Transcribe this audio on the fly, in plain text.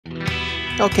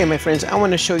Okay, my friends, I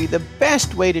want to show you the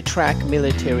best way to track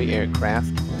military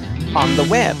aircraft on the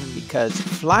web, because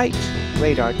Flight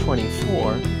Radar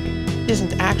 24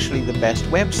 isn't actually the best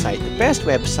website. The best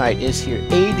website is here,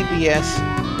 ADSB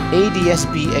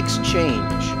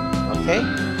Exchange. Okay,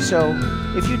 so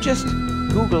if you just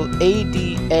Google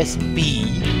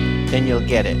ADSB, then you'll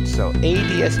get it. So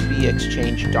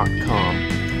adsbexchange.com.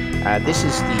 This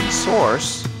is the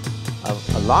source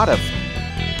of a lot of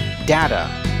data.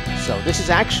 So this is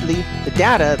actually the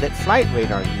data that Flight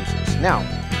Radar uses. Now,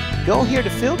 go here to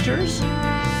filters.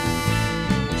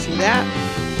 See that?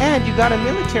 And you got a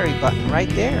military button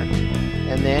right there.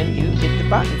 And then you hit the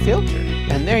button filter.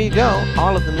 And there you go,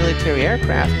 all of the military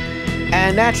aircraft.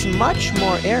 And that's much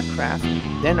more aircraft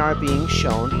than are being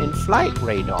shown in Flight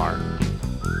Radar.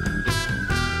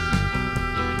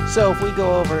 So if we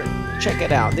go over, check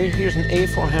it out. Here's an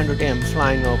A400M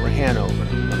flying over Hanover,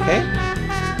 okay?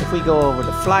 If we go over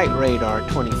to Flight Radar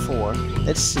 24,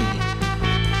 let's see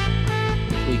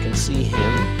if we can see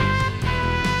him.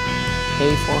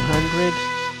 A400,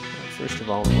 first of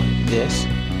all, we want this.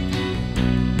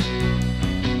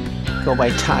 Go by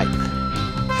type.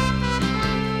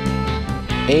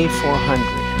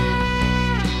 A400.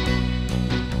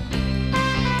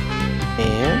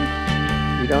 And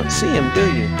you don't see him, do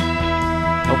you?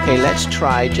 Okay, let's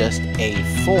try just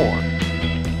A4.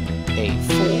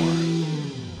 A4.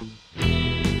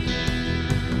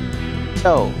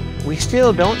 So, we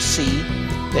still don't see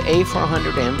the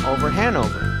A400M over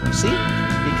Hanover. See?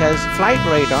 Because Flight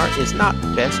Radar is not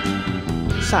the best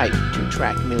site to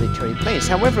track military planes.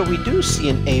 However, we do see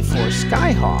an A4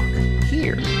 Skyhawk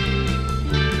here.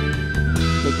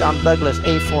 McDonnell Douglas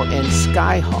A4N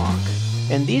Skyhawk.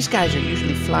 And these guys are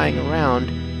usually flying around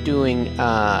doing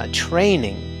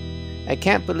training. I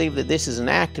can't believe that this is an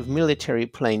active military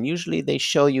plane. Usually they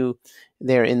show you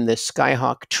they're in the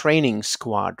Skyhawk training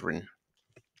squadron.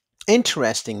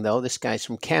 Interesting, though, this guy's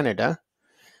from Canada.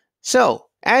 So,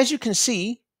 as you can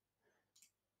see,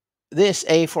 this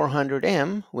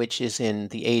A400M, which is in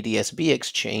the ADSB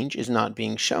exchange, is not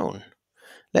being shown.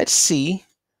 Let's see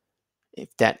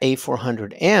if that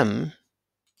A400M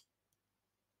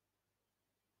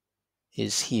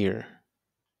is here.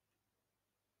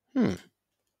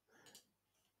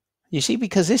 You see,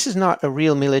 because this is not a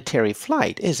real military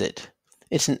flight, is it?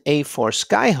 It's an A4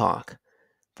 Skyhawk,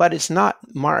 but it's not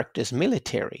marked as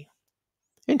military.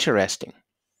 Interesting.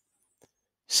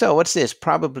 So what's this?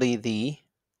 Probably the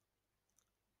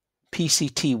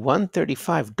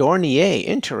PCT-135 Dornier.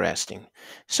 Interesting.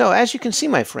 So as you can see,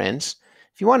 my friends,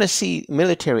 if you want to see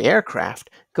military aircraft,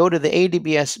 go to the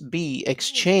ADSB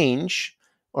exchange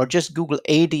or just Google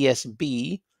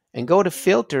ADSB and go to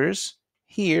filters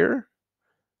here.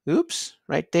 Oops,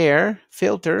 right there,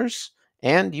 filters,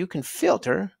 and you can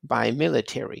filter by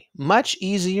military. Much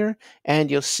easier,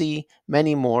 and you'll see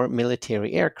many more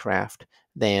military aircraft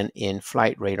than in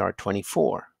Flight Radar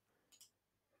 24.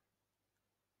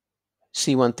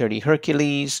 C-130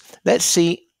 Hercules. Let's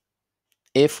see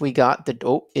if we got the,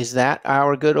 oh, is that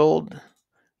our good old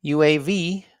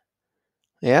UAV?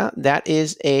 Yeah, that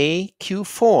is a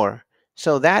Q4.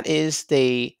 So that is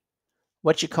the,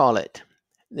 what you call it,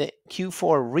 the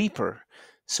Q4 Reaper.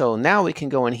 So now we can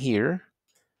go in here,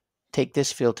 take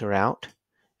this filter out,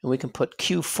 and we can put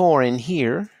Q4 in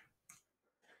here,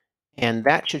 and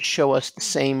that should show us the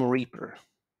same Reaper.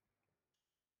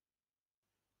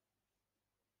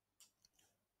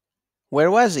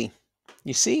 Where was he?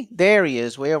 You see? There he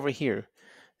is, way over here.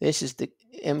 This is the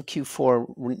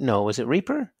MQ4, no, is it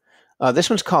Reaper? This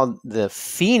one's called the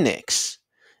Phoenix.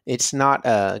 It's not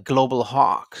a Global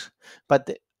Hawk, but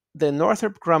the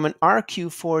Northrop Grumman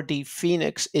RQ-4D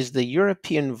Phoenix is the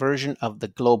European version of the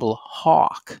Global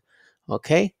Hawk.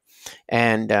 Okay?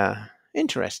 And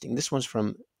interesting. This one's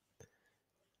from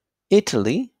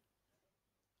Italy.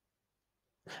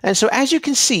 And so as you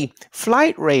can see,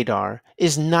 Flight Radar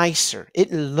is nicer.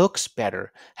 It looks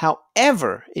better.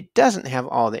 However, it doesn't have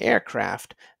all the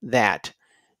aircraft that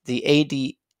the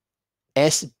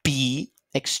ADSB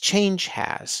exchange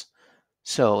has.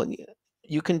 So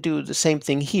you can do the same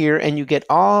thing here, and you get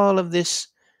all of this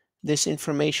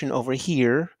information over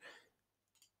here.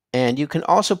 And you can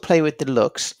also play with the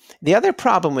looks. The other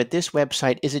problem with this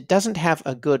website is it doesn't have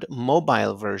a good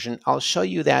mobile version. I'll show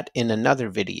you that in another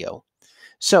video.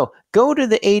 So go to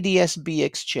the ADSB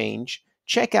exchange,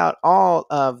 check out all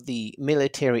of the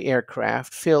military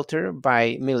aircraft, filter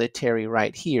by military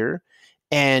right here,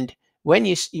 and when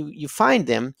you find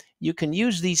them, you can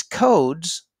use these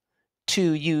codes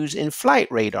to use in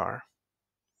Flight Radar.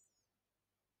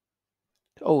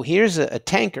 Oh, here's a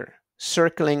tanker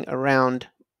circling around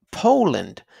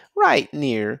Poland. right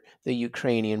near the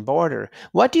Ukrainian border.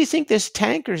 What do you think this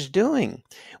tanker's doing?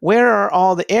 Where are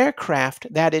all the aircraft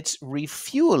that it's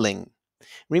refueling?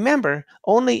 Remember,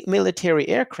 only military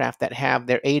aircraft that have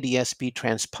their ADSB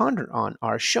transponder on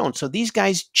are shown. So these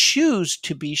guys choose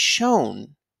to be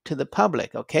shown to the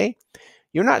public, okay?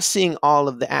 You're not seeing all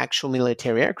of the actual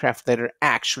military aircraft that are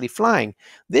actually flying.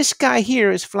 This guy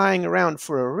here is flying around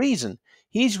for a reason.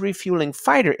 He's refueling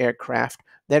fighter aircraft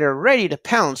that are ready to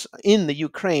pounce in the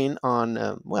Ukraine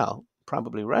on, well,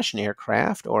 probably Russian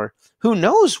aircraft or who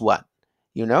knows what,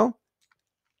 you know?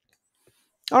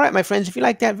 All right, my friends, if you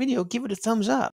like that video, give it a thumbs up.